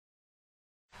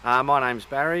My name's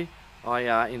Barry.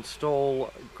 I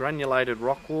install granulated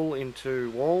Rockwool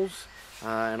into walls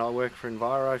and I work for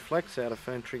Enviroflex out of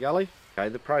Ferntree Gully. Okay,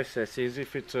 the process is,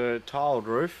 if it's a tiled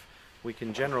roof, we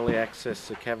can generally access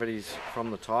the cavities from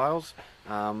the tiles,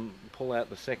 pull out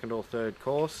the second or third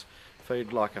course,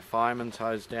 feed like a fireman's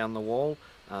hose down the wall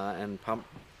and pump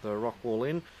the Rockwool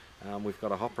in. We've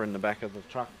got a hopper in the back of the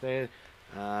truck there,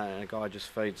 and a guy just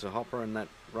feeds the hopper and that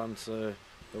runs the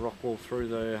Rockwool through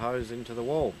the hose into the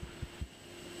wall.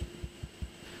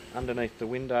 Underneath the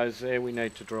windows there we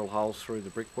need to drill holes through the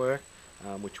brickwork,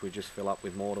 which we just fill up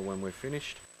with mortar when we're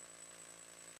finished.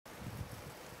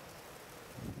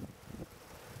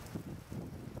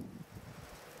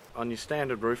 On your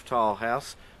standard roof tile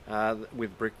house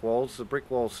with brick walls, the brick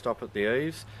walls stop at the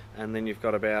eaves, and then you've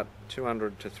got about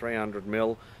 200 to 300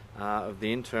 mil of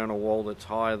the internal wall that's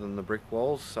higher than the brick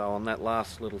walls. So on that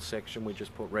last little section we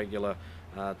just put regular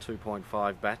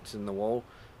 2.5 bats in the wall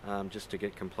just to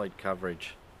get complete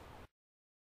coverage.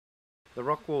 The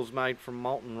Rockwool's made from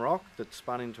molten rock that's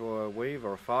spun into a weave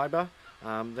or a fibre.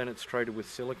 Then it's treated with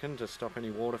silicone to stop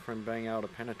any water from being able to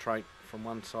penetrate from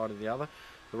one side or the other.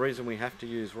 The reason we have to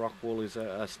use Rockwool is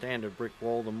a standard brick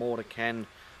wall, the mortar can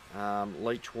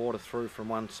leach water through from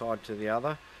one side to the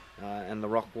other, and the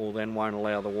Rockwool then won't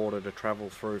allow the water to travel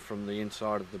through from the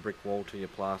inside of the brick wall to your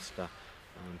plaster,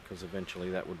 because eventually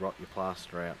that would rot your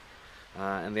plaster out.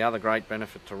 And the other great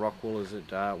benefit to Rockwool is it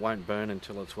won't burn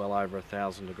until it's well over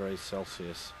 1000 degrees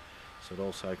Celsius, so it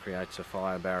also creates a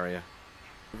fire barrier.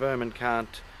 Vermin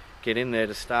can't get in there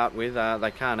to start with.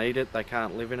 They can't eat it, they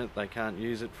can't live in it, they can't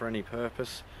use it for any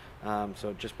purpose, so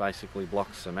it just basically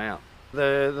blocks them out.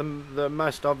 The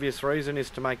most obvious reason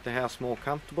is to make the house more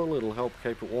comfortable. It'll help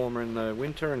keep it warmer in the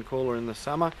winter and cooler in the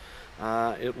summer.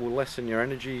 It will lessen your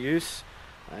energy use,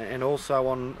 and also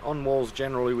on walls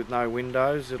generally with no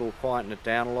windows it'll quieten it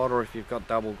down a lot, or if you've got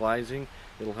double glazing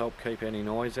it'll help keep any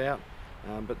noise out.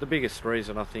 But the biggest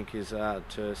reason I think is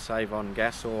to save on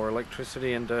gas or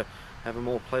electricity and to have a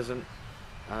more pleasant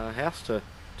house to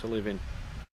live in.